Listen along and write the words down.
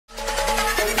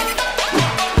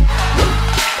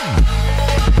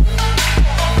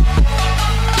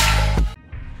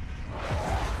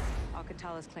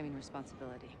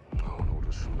responsibility. Oh,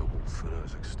 orders from the wolf in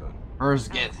Urzikstan.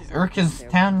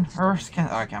 Urzikstan?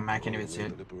 Okay, man, I can't even see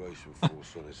it. Liberation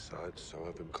force on his side, so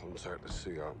have him contact the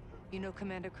CO. You know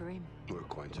Commander Karim? We're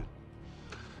acquainted.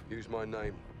 Use my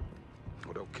name,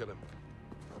 or they'll kill him.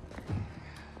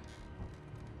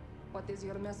 What is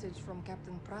your message from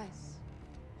Captain Price?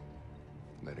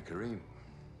 Commander Karim.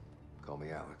 Call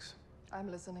me Alex. I'm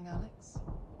listening, Alex.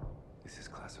 This is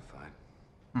classified.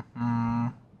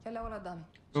 Hello, Adam.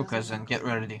 Go, cousin, get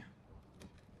ready.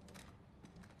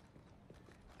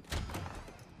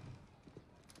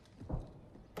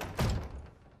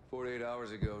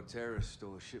 Hours ago, terrorists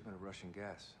stole a shipment of Russian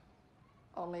gas.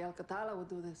 Only Al-Qatala would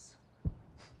do this.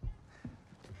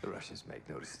 The Russians make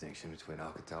no distinction between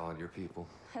Al-Qatala and your people.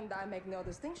 And I make no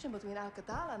distinction between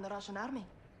Al-Qatala and the Russian army.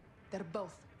 They're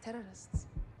both terrorists.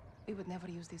 We would never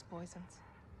use these poisons.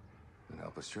 Then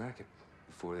help us track it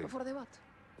before they... Before they what?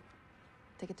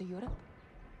 Take it to Europe?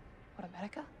 Or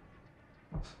America?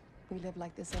 We live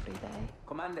like this every day.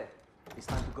 Commander, it's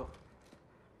time to go.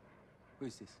 Who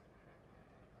is this?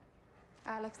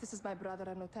 Alex, this is my brother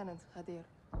and Lieutenant, Hadir.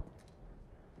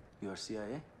 You are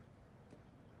CIA?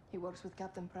 He works with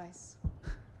Captain Price.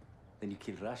 Then you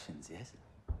kill Russians, yes?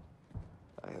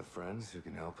 I have friends who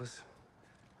can help us.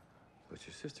 But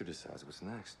your sister decides what's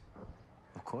next.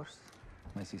 Of course.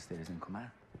 My sister is in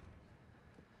command.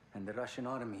 And the Russian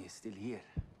army is still here.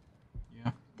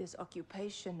 Yeah. This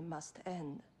occupation must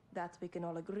end. That we can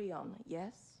all agree on,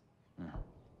 yes?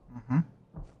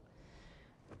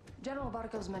 General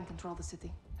Barkov's men control the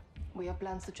city. We have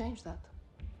plans to change that.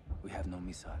 We have no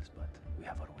missiles, but we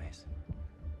have our ways.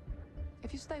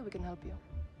 If you stay, we can help you.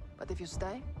 But if you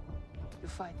stay, you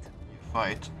fight. You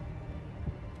fight.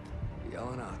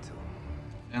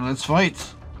 And let's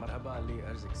fight.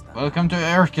 Welcome to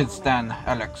Urzikstan,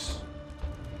 Alex.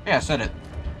 Yeah, I said it.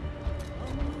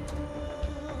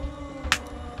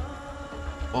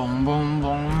 Boom, boom,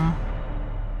 boom.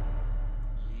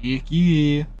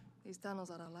 Yiki. These tunnels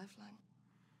are our lifeline.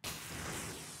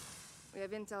 We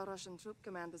have intel Russian troop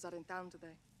commanders are in town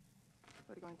today.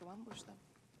 We're going to ambush them.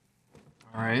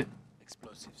 Alright.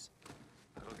 Explosives.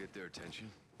 That'll get their attention.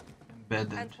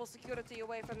 Embedded. And pull security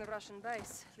away from the Russian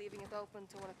base, leaving it open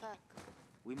to an attack.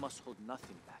 We must hold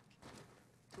nothing back.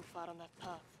 Too far on that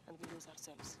path, and we lose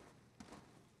ourselves.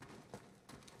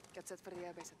 Get set for the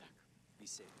airbase attack. Be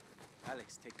safe.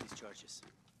 Alex, take these charges.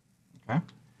 Okay.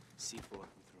 C4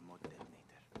 with remote detonator.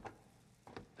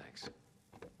 Thanks.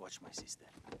 Watch my sister.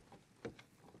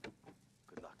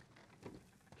 Good luck.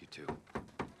 You too.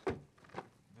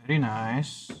 Very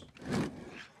nice.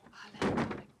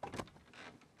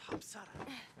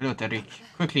 Hello, Tariq.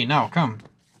 Quickly, now, come.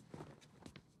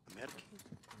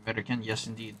 American, yes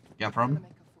indeed. Yeah, problem?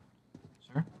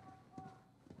 Sir?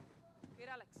 Here,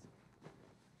 Alex.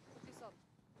 Put this on.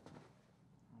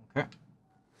 Okay.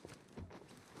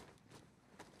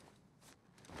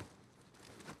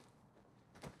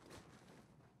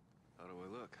 How do I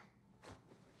look?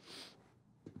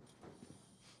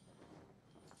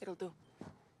 It'll do.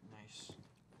 Nice.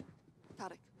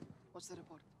 Tarek, what's the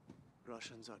report?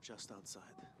 Russians are just outside.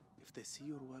 If they see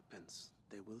your weapons,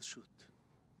 they will shoot.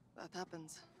 That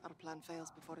happens. Our plan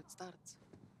fails before it starts.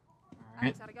 Alright.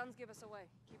 Alex, our guns give us away.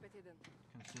 Keep it hidden.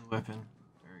 Conceal weapon.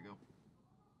 There we go.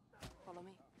 Follow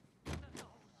me.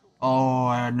 Oh,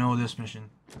 I know this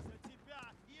mission.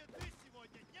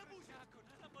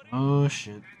 Oh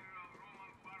shit.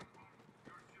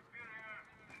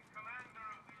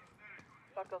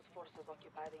 Barkov's forces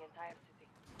occupy the entire city.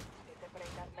 They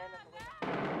separate our men and the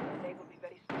women. They will be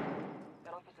very soon.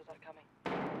 Their officers are coming.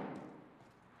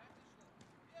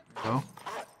 Go.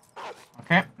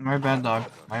 Okay, my bad, dog.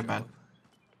 My bad.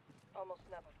 Almost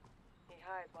never. He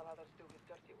hides while others do his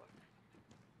dirty work.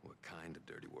 What kind of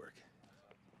dirty work?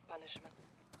 Punishment.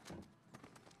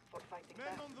 For fighting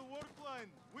Men back. on the work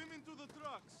line! Women to the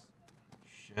trucks!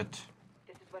 Shit.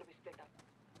 This is where we split up.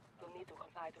 You'll need to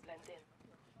comply to blend in.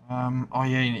 Oh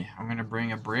yeah, I'm gonna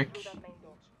bring a brick. Through that main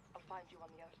door. I'll find you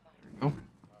on the other side. There we go.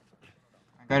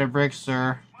 I got a brick,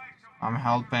 sir. I'm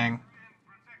helping.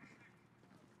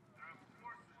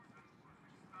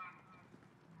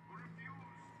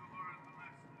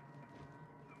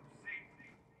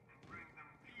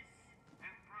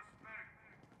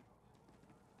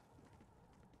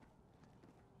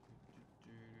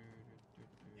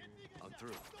 I'm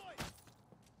through.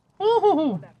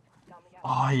 Ooh.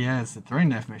 Oh yes, a throwing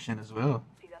knife mission as well.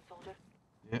 See that soldier?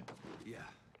 Yeah. Yeah.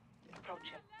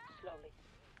 Approach him. Slowly.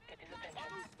 Get his attention.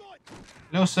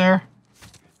 Hello, sir.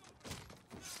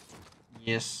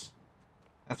 Yes.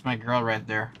 That's my girl right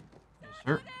there. Yes,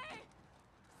 sir.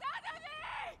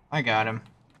 I got him.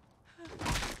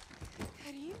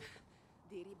 Karim?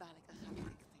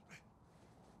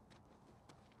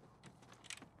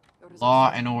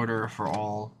 Law and order for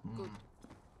all. Good.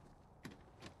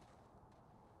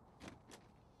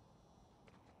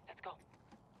 Let's go.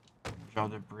 Draw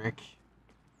the brick.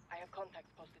 I have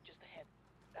contacts posted just ahead.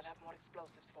 They'll have more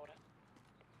explosives for us.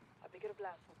 A bigger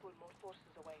blast will pull more forces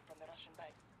away from the Russian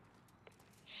base.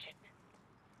 Shit.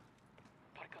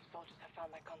 Barkov's soldiers have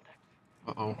found my contacts.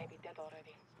 Uh-oh. They may be dead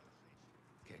already.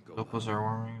 Can't go Locals loud. are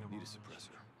warming. Need a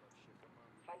suppressor.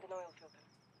 Find an oil filter.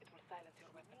 It will silence your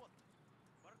weapon.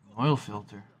 Oil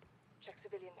filter. Check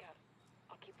civilian cars.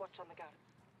 I'll keep watch on the guards.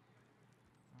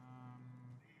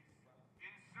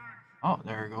 Oh,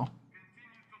 there we go.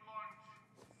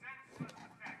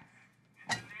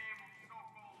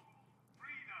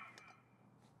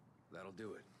 That'll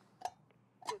do it.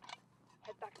 Good.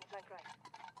 Head back and flank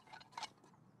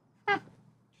right.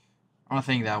 I don't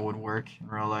think that would work in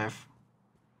real life.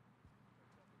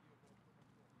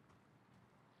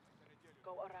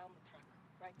 Go around the truck.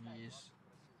 Right side. Yes.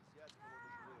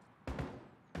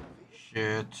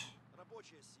 Shit.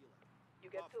 You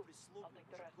get two. I'll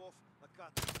take the rest.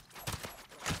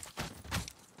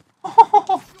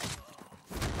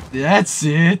 That's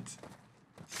it.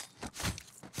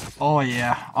 Oh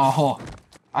yeah. Oh,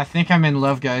 I think I'm in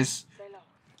love, guys. Stay low.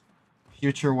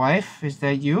 Future wife, is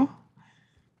that you?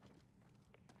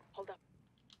 Hold up.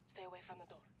 Stay away from the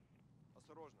door.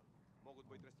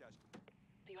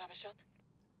 Do you have a shot?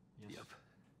 Yep.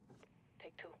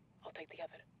 Take two. I'll take the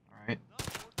other. All right.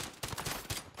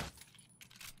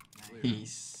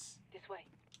 Nice. This way.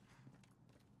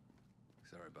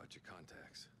 Sorry about your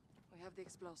contacts. We have the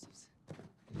explosives.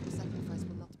 The sacrifice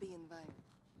will not be in vain.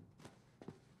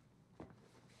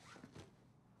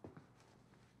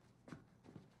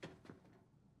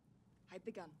 Hide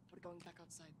the gun. We're going back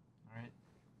outside. All right.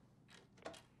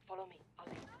 Follow me. I'll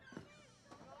lead.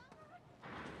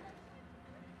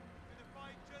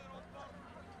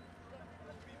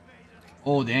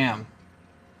 Oh damn.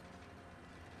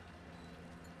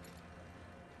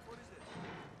 What is it?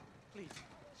 Please,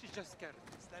 she's just scared.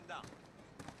 Stand down.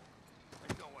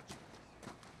 I know what you mean.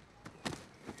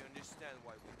 You understand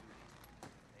why we do this.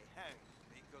 They hanged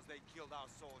because they killed our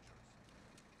soldiers.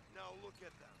 Now look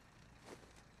at them.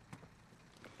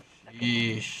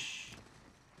 Yeesh.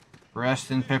 Rest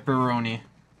in pepperoni.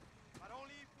 But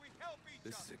only if we help each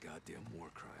This other. is a goddamn war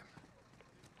crime.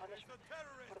 Punishment The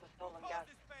terrorists for the stolen cause gas.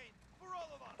 this pain for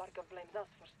all of us. Barkov blames us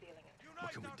for stealing it.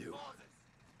 Unite can we our do? causes.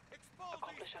 Expose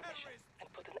Accomplish these our mission terrorists. and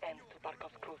put an end to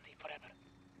Barkov's cruelty forever.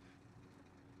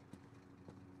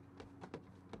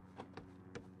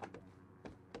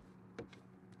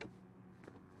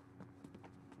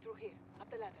 Through here, up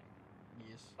the ladder.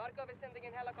 Yes. Barkov is sending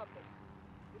in helicopters.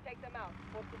 We take them out.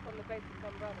 Forces from the base will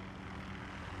come running.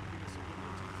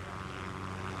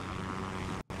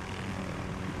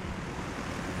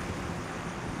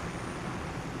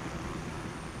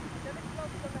 Send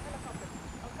explosives on the helicopter.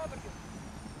 I'll cover you.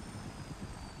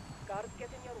 Guards get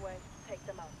in your way. Take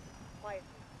them out.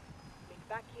 Quietly. Meet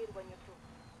back here when you're through.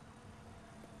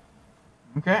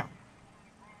 Okay.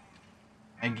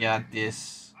 I got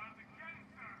this.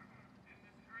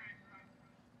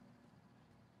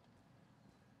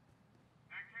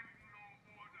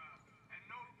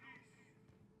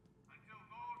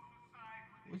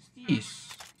 What's this?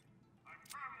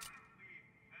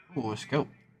 Oh, a scope.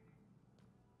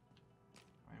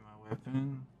 Find my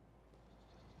weapon.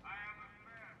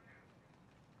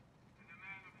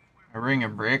 I ring a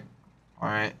brick.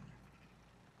 Alright.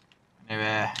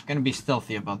 Anyway, gonna be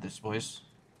stealthy about this, boys.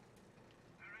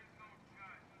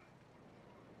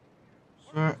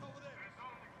 Sir.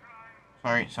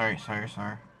 Sorry.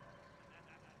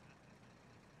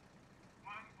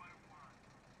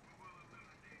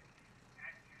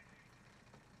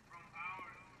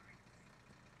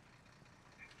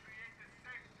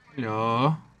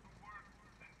 Hello.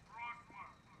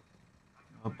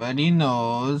 Nobody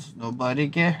knows. Nobody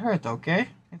get hurt, okay?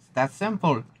 It's that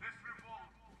simple.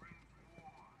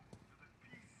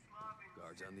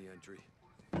 Guards on the entry.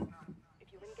 If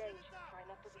you engage, try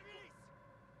not to be seen.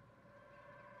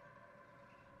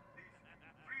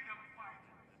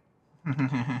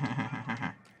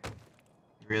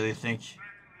 You really think?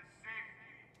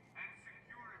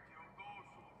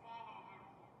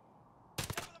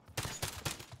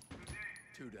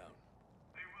 Two down.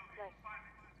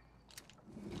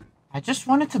 I just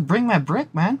wanted to bring my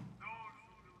brick, man.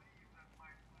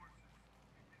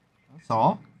 That's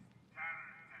all.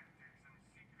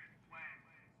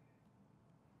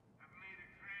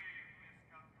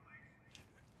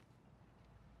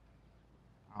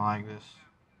 I like this.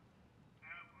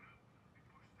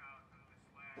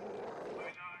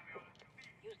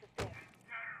 Use the stairs.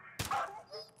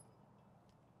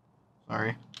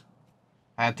 Sorry.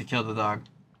 I had to kill the dog.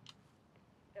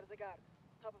 There's a guard.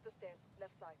 Top of the stairs,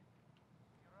 left side.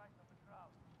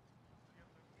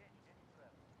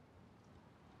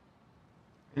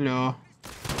 Hello.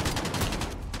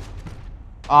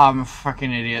 Oh, I'm a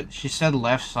fucking idiot. She said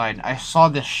left side. I saw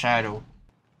this shadow.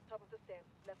 Top of the stairs,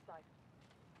 left side.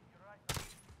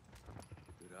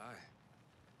 Good eye.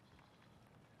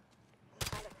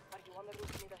 Alex, are you on the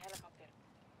roof near the helicopter?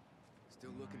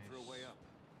 Still looking for a way up.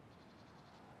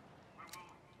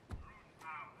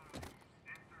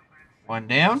 One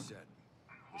down. Set.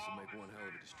 This will make one hell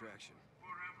of a distraction.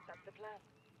 That's the plan.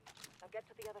 Now get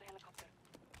to the other helicopter.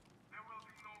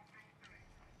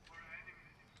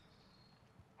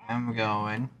 I'm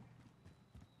going.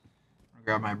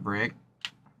 Grab my brick.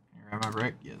 Can you grab my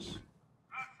brick? Yes.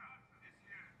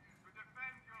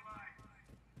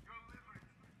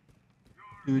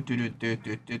 Do do do do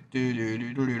do do do do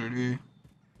do do do do.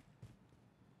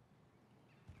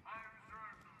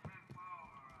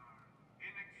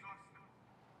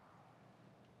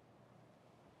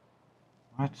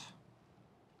 What?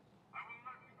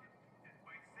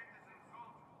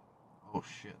 Oh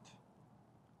shit.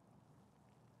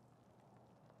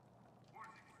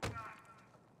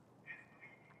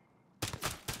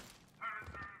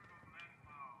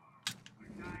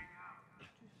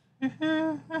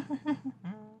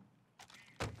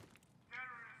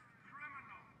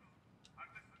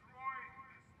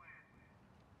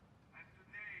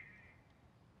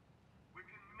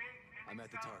 I'm at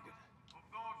the target.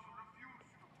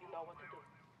 You know what to do.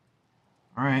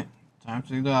 Alright, time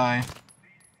to die.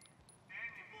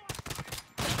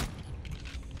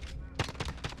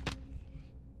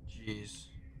 Jeez.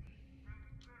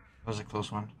 That was a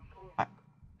close one.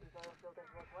 These oil filters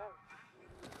work well.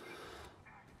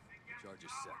 Charge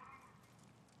is set.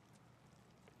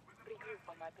 Regroup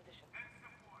on my position.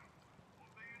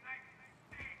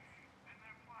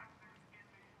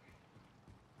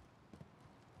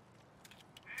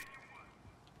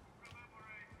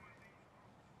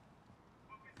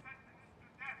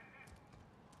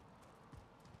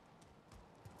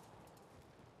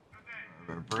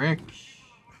 Brick.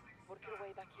 Work your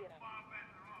way back here.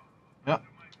 Yep.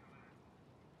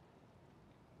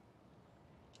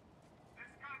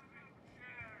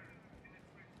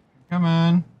 Come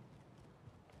on.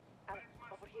 Alex,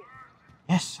 over here.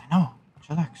 Yes, I know.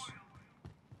 Chillax.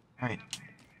 Alright.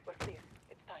 We're clear.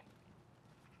 It's time.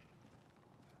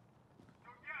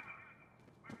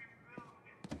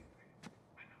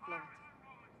 Float.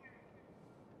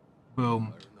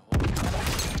 Boom. Fire in the hole.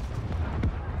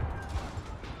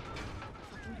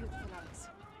 Fucking beautiful, Alex.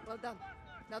 Well done.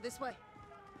 Now this way.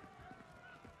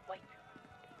 Wait.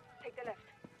 Take the left.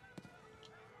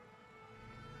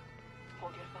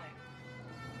 Hold your fire.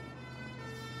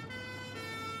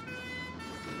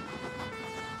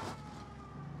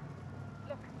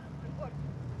 Look, it worked.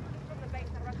 Shoot from the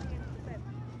base and rushing into the bed.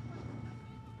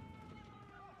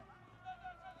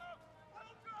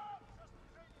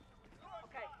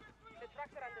 Okay, the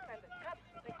tracks are undefended. Cut!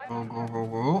 Go, go, go,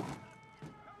 go.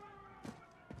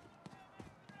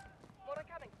 More are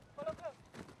coming. Follow close.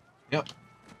 Yep.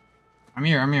 I'm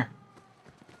here, I'm here.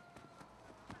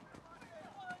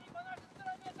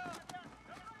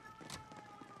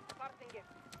 Parting gift.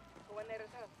 For when they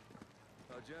return.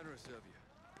 How generous of you.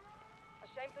 A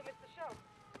shame to miss the show,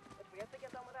 but we have to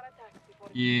get on with our attack before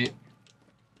it's Yeah. too late.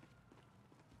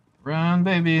 Run,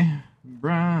 baby.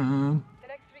 Run. The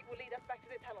next street will lead us back to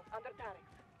the tunnels under Tarek's.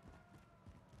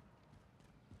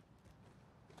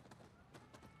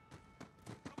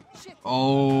 Shit.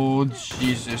 Oh,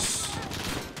 Jesus.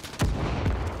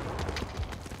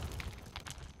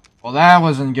 Well, that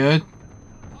wasn't good.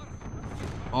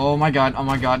 Oh my god, oh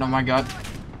my god, oh my god.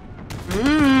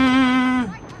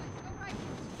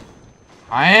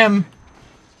 I am.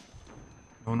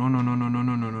 No, no, no, no, no, no,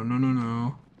 no, no, no, no, no,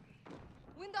 no.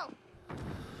 Window.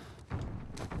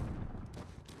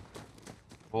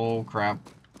 Oh crap.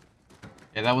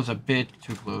 Yeah, that was a bit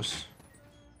too close.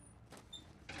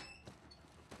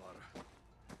 Potter.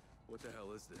 What the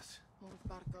hell is this? More of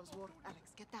Barkov's work.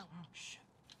 Alex, get down. Oh shit.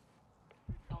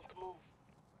 Don't move.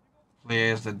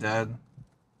 Play as the dead.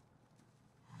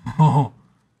 Oh,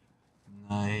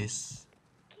 nice.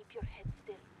 Keep your head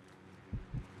still.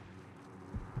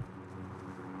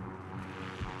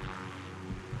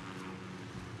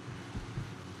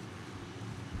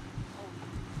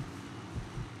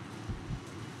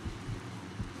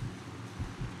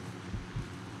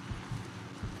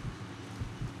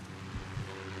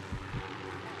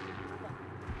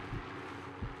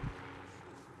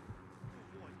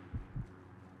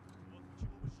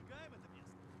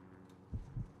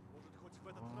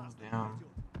 Oh, damn.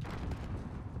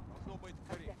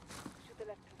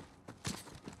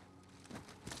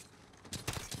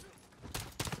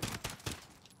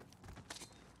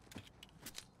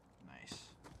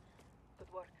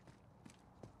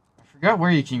 Forgot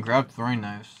where you can grab throwing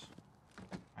knives.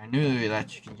 I knew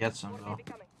that you can get some though.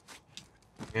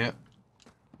 Yep.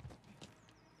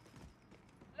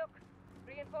 Look,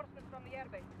 reinforcements from the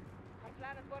airbase. Our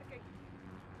plan is working.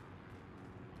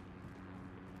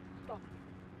 Stop.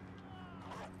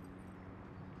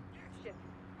 Shit.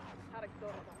 Tarek's door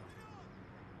is open.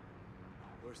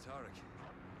 Where's Tarek?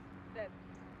 Dead.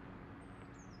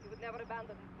 He would never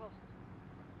abandon his post.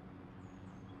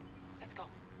 Let's go.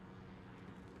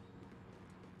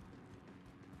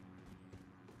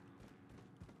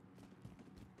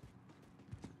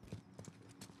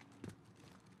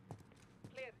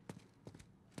 Clear.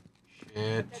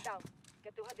 Shit. Head down.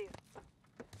 Get to Hadir.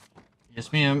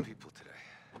 Yes, ma'am. People today.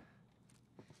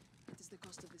 That is the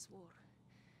cost of this war.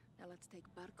 Now let's take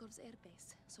Barkov's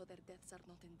airbase, so their deaths are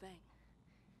not in vain.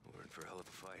 We're in for a hell of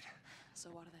a fight. So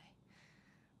are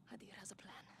they. Hadir has a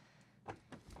plan.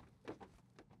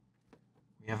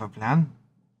 We have a plan?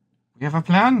 We have a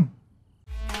plan?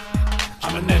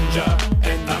 I'm a ninja,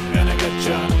 and I'm gonna get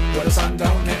ya where the sun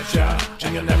don't hit ya.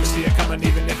 And you'll never see it coming,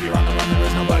 even if you're on the run. There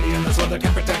is nobody in this world that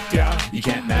can protect ya. You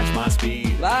can't match my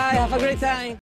speed. Bye, have a great time.